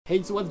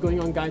Hey, so what's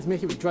going on guys? Matt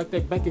here with Droid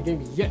Tech, back again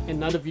with yet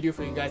another video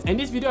for you guys. And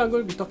this video I'm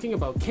going to be talking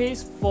about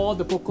case for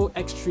the POCO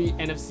X3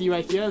 NFC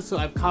right here. So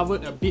I've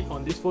covered a bit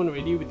on this phone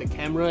already with the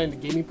camera and the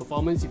gaming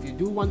performance. If you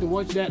do want to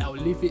watch that, I will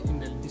leave it in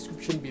the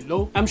description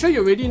below. I'm sure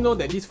you already know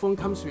that this phone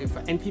comes with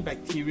an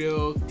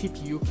antibacterial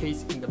TPU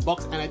case in the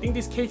box, and I think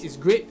this case is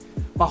great,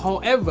 but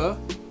however,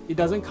 it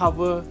doesn't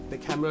cover the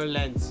camera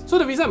lens. So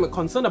the reason I'm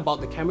concerned about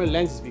the camera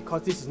lens is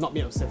because this is not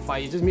made of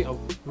sapphire, it's just made of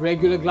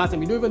regular glass, and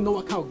we don't even know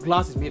what kind of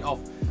glass it's made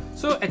of.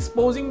 So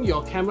exposing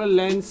your camera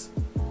lens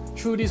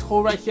through this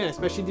hole right here,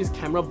 especially this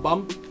camera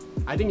bump,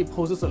 I think it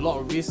poses a lot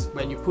of risk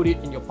when you put it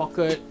in your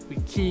pocket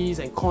with keys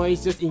and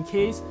coins just in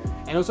case.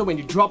 And also when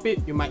you drop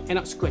it, you might end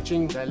up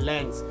scratching the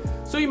lens.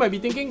 So you might be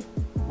thinking,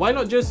 why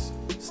not just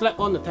slap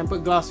on the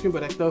tempered glass screen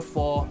protector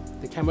for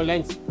the camera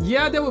lens?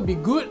 Yeah, that would be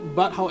good,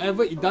 but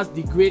however, it does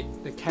degrade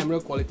the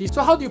camera quality.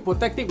 So how do you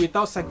protect it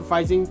without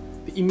sacrificing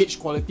the image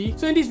quality?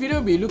 So in this video,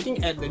 we'll be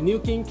looking at the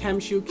Nillkin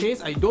CamShield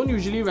case. I don't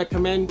usually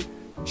recommend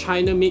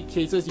China-made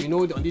cases. You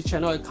know, on this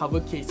channel I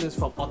cover cases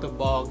from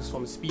Otterbox,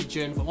 from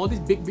Spigen, from all these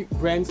big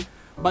brands,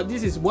 but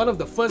this is one of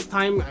the first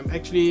time I'm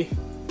actually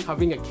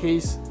covering a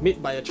case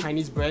made by a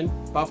Chinese brand.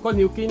 But of course,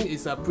 Nillkin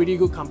is a pretty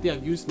good company.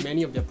 I've used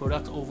many of their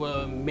products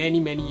over many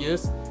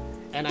years,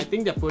 and I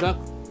think their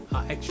products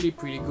are actually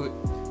pretty good.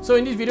 So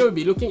in this video, we'll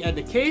be looking at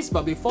the case,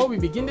 but before we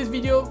begin this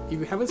video, if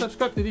you haven't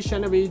subscribed to this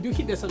channel already, do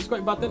hit the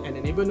subscribe button and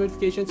enable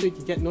notifications so you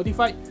can get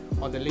notified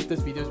on the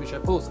latest videos which I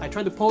post. I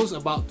try to post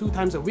about 2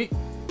 times a week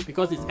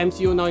because it's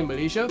MCO now in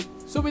Malaysia.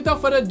 So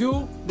without further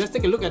ado, let's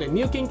take a look at the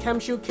Nillkin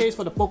CamShield case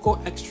for the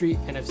POCO X3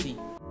 NFC.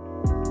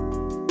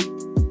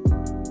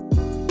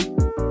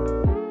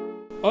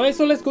 Alright,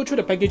 so let's go through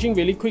the packaging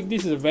really quick.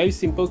 This is a very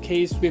simple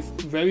case with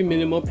very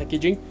minimal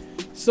packaging.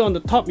 So on the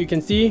top, you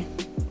can see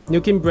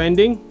Nillkin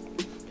branding.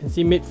 You can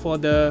see made for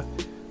the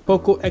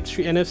POCO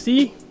X3 NFC.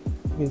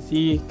 You can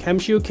see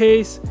CamShield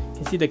case. You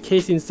can see the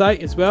case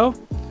inside as well.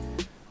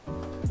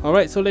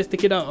 Alright, so let's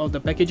take it out of the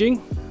packaging.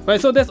 Right,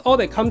 so that's all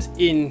that comes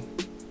in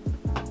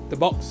the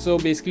box. So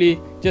basically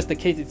just the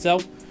case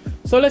itself.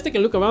 So let's take a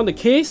look around the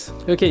case.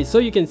 Okay, so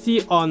you can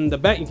see on the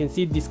back, you can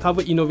see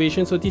Discover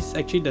Innovation. So this is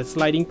actually the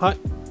sliding part.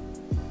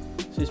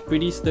 So it's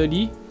pretty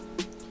sturdy.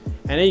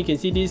 And then you can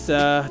see this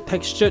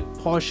textured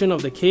portion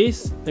of the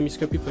case. Let me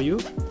scrape it for you.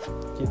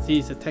 You can see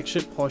it's a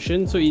textured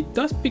portion. So it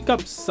does pick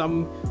up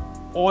some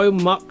oil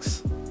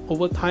marks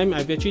over time.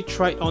 I've actually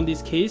tried on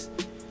this case.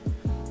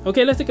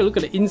 Okay, let's take a look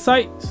at the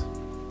inside.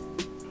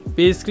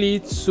 Basically,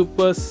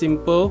 super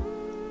simple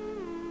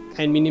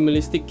and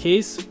minimalistic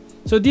case.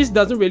 So this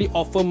doesn't really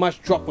offer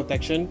much drop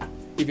protection.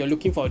 If you're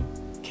looking for a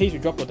case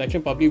with drop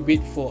protection, probably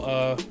wait for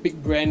a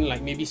big brand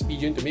like maybe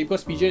Spigen to make,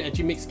 because Spigen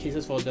actually makes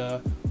cases for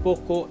the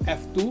POCO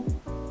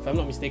F2, if I'm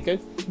not mistaken.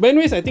 But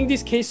anyways, I think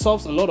this case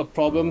solves a lot of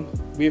problem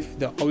with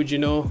the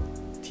original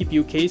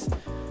TPU case.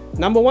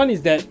 Number one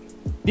is that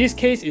this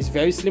case is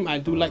very slim. I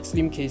do like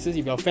slim cases.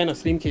 If you're a fan of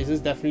slim cases,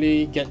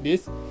 definitely get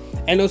this.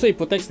 And also it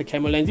protects the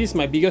camera lens. This is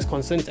my biggest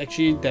concern, is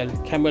actually the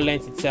camera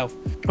lens itself.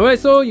 Alright,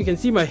 so you can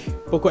see my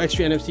POCO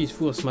X3 NFC is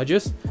full of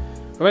smudges.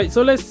 Alright,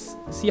 so let's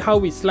see how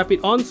we slap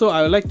it on. So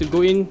I would like to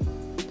go in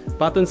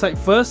button side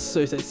first. So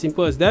it's as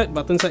simple as that.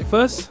 Button side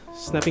first,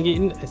 snapping it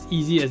in as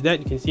easy as that.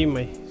 You can see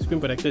my screen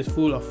protector is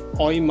full of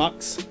oil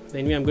marks.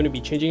 Anyway, I'm going to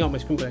be changing out my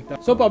screen protector.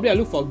 So probably I'll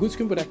look for a good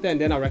screen protector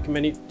and then I'll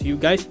recommend it to you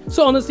guys.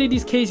 So honestly,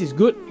 this case is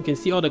good. You can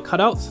see all the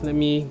cutouts. Let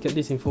me get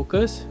this in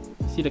focus.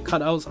 See, the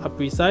cutouts are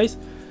precise.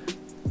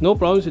 No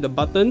problems with the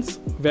buttons.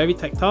 Very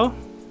tactile.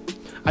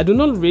 I do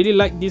not really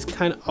like this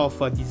kind of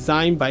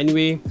design, but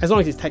anyway, as long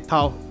as it's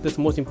tactile, that's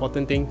the most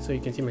important thing. So you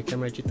can see my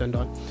camera actually turned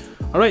on.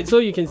 Alright, so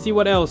you can see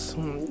what else.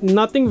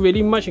 Nothing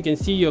really much. You can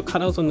see your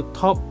cutouts on the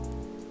top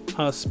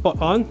are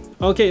spot on.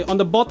 Okay, on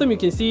the bottom you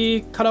can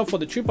see cutout for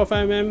the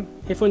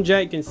 3.5mm headphone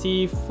jack. You can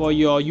see for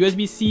your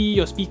USB-C,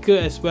 your speaker,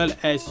 as well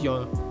as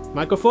your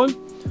microphone.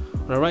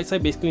 On the right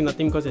side, basically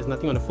nothing because there's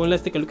nothing on the phone.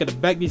 Let's take a look at the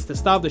back. This is the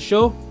star of the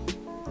show.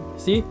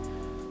 See,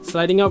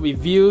 sliding out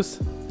reveals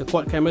the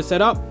quad camera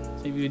setup.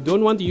 So if you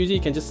don't want to use it, you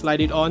can just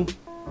slide it on.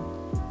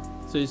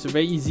 So it's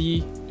very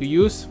easy to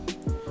use.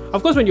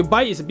 Of course, when you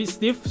buy it, it's a bit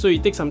stiff, so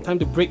it takes some time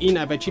to break in.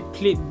 I've actually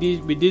played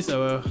with this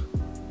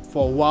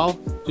for a while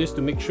just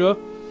to make sure.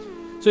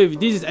 So if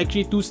this is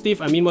actually too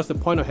stiff, I mean, what's the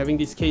point of having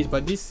this case?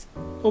 But this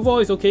overall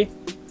is okay.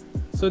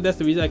 So that's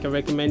the reason I can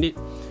recommend it.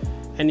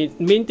 And the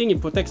main thing, it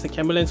protects the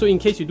camera lens. So in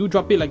case you do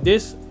drop it like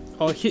this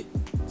or hit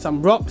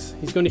some rocks,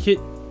 it's going to hit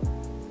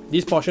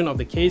this portion of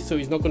the case, so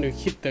it's not going to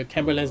hit the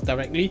camera lens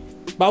directly.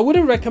 But I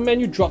wouldn't recommend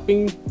you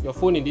dropping your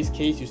phone in this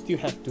case. You still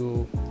have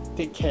to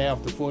take care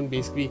of the phone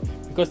basically,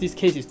 because this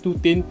case is too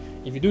thin.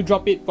 If you do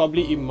drop it,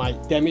 probably it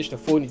might damage the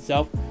phone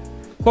itself.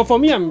 But for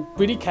me, I'm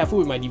pretty careful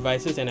with my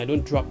devices and I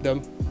don't drop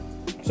them.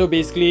 So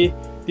basically,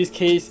 this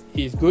case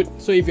is good.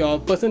 So if you're a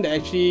person that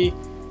actually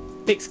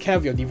takes care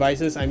of your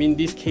devices, I mean,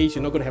 this case,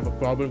 you're not going to have a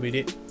problem with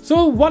it.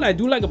 So what I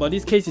do like about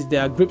this case is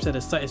there are grips at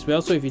the side as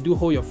well. So if you do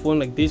hold your phone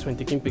like this when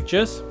taking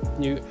pictures,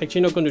 you're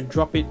actually not going to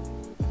drop it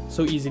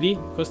so easily,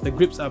 because the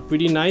grips are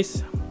pretty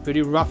nice,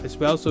 pretty rough as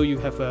well. So you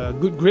have a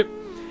good grip.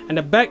 And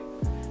the back,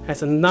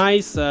 Has a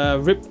nice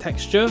rib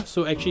texture,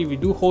 so actually if you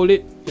do hold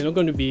it, you're not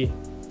going to be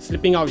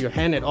slipping out of your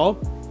hand at all.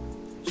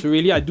 So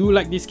really, I do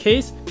like this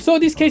case. So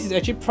this case is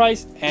actually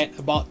priced at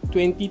about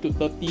 20 to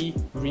 30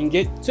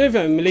 ringgit. So if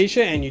you're in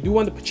Malaysia and you do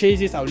want to purchase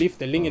this, I'll leave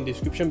the link in the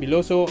description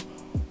below. So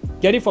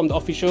get it from the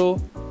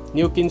official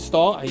Nillkin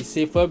store. It's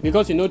safer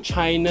because you know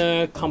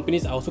China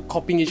companies are also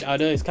copying each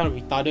other. It's kind of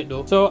retarded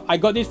though. So I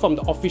got this from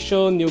the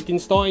official Nillkin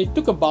store. It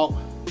took about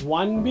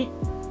 1 week,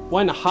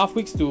 1.5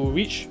 weeks to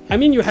reach. I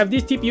mean, you have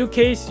this TPU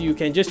case, you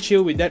can just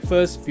chill with that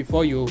first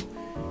before you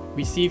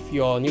receive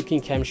your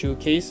Nillkin CamShield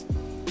case.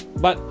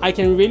 But I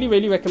can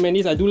really recommend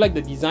this. I do like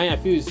the design. I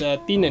feel it's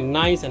thin and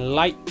nice and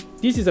light.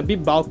 This is a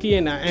bit bulky,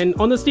 and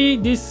honestly,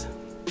 these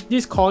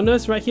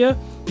corners right here,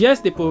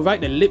 yes, they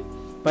provide the lip,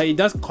 but it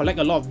does collect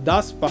a lot of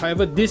dust. But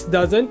however, this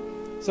doesn't.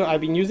 So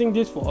I've been using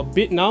this for a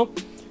bit now,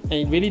 and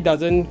it really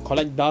doesn't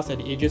collect dust at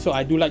the edges. So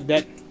I do like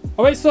that.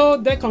 Alright, so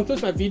that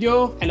concludes my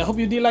video, and I hope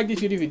you did like this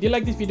video. If you did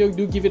like this video,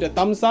 do give it a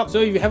thumbs up. So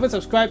if you haven't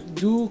subscribed,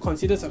 do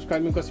consider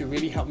subscribing because it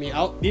really helped me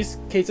out. These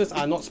cases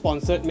are not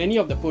sponsored. Many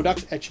of the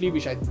products actually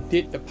which I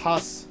did the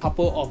past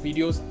couple of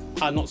videos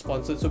are not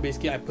sponsored. So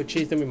basically I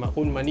purchased them with my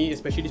own money,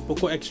 especially this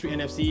POCO X3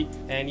 NFC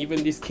and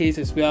even this case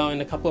as well,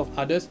 and a couple of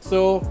others.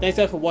 So thanks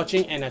guys for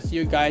watching, and I'll see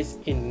you guys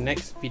in the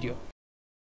next video.